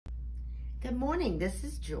Good morning, this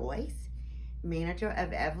is Joyce, manager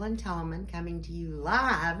of Evelyn Tallman, coming to you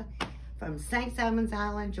live from St. Simons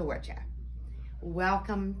Island, Georgia.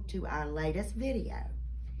 Welcome to our latest video.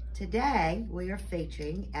 Today, we are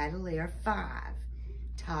featuring Atelier 5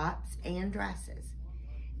 tops and dresses.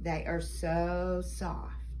 They are so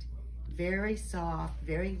soft, very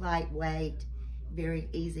lightweight, very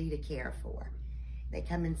easy to care for. They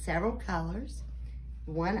come in several colors.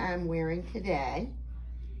 The one I'm wearing today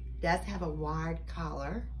does have a wide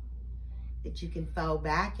collar that you can fold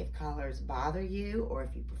back if collars bother you, or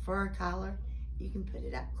if you prefer a collar, you can put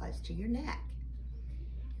it up close to your neck.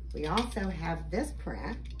 We also have this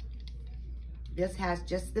print. This has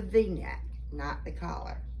just the V-neck, not the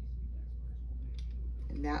collar.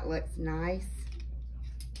 And that looks nice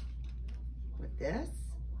with this,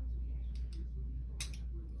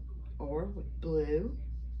 or with blue,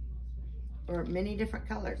 or many different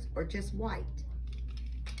colors, or just white.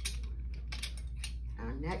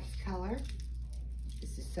 Our next color,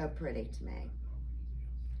 this is so pretty to me.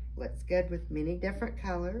 Looks good with many different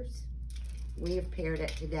colors. We have paired it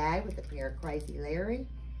today with a pair of Crazy Larry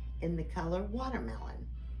in the color Watermelon,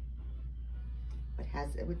 which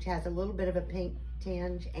has a little bit of a pink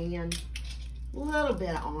tinge and a little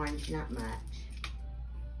bit of orange, not much.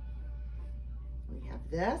 We have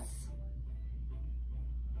this,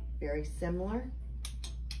 very similar.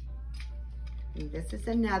 And this is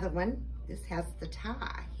another one. This has the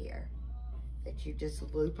tie here that you just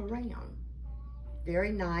loop around.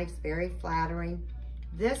 Very nice, very flattering.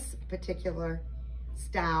 This particular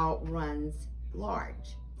style runs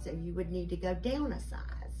large, so you would need to go down a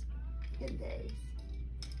size in these.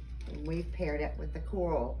 And we've paired it with the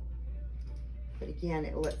coral, but again,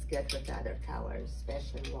 it looks good with other colors,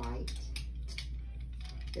 especially white.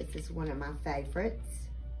 This is one of my favorites.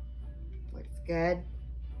 Looks good.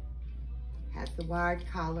 Has the wide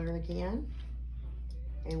collar again.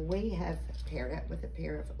 And we have paired it with a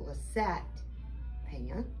pair of Lisette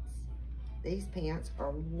pants. These pants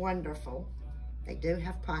are wonderful. They do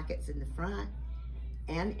have pockets in the front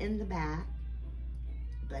and in the back,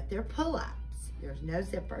 but they're pull-ups. There's no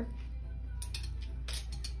zipper.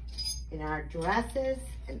 In our dresses,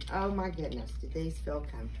 and oh my goodness, do these feel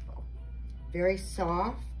comfortable. Very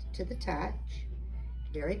soft to the touch,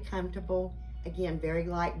 very comfortable. Again, very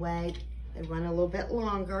lightweight. They run a little bit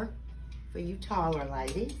longer for you taller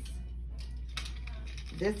ladies.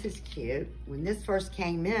 This is cute. When this first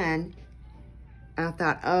came in, I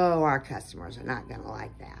thought, oh, our customers are not gonna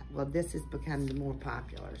like that. Well, this has become the more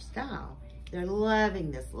popular style. They're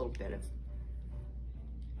loving this little bit of,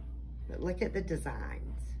 but look at the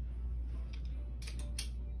designs.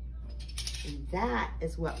 And that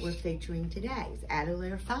is what we're featuring today, is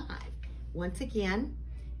Atelier 5. Once again,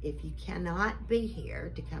 if you cannot be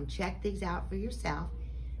here to come check these out for yourself,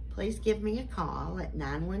 please give me a call at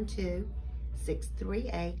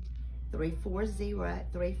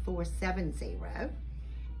 912-638-340-3470,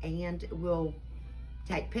 and we'll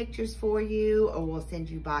take pictures for you, or we'll send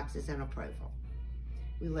you boxes and approval.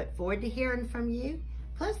 We look forward to hearing from you.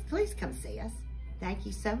 Plus, please come see us. Thank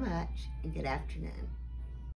you so much, and good afternoon.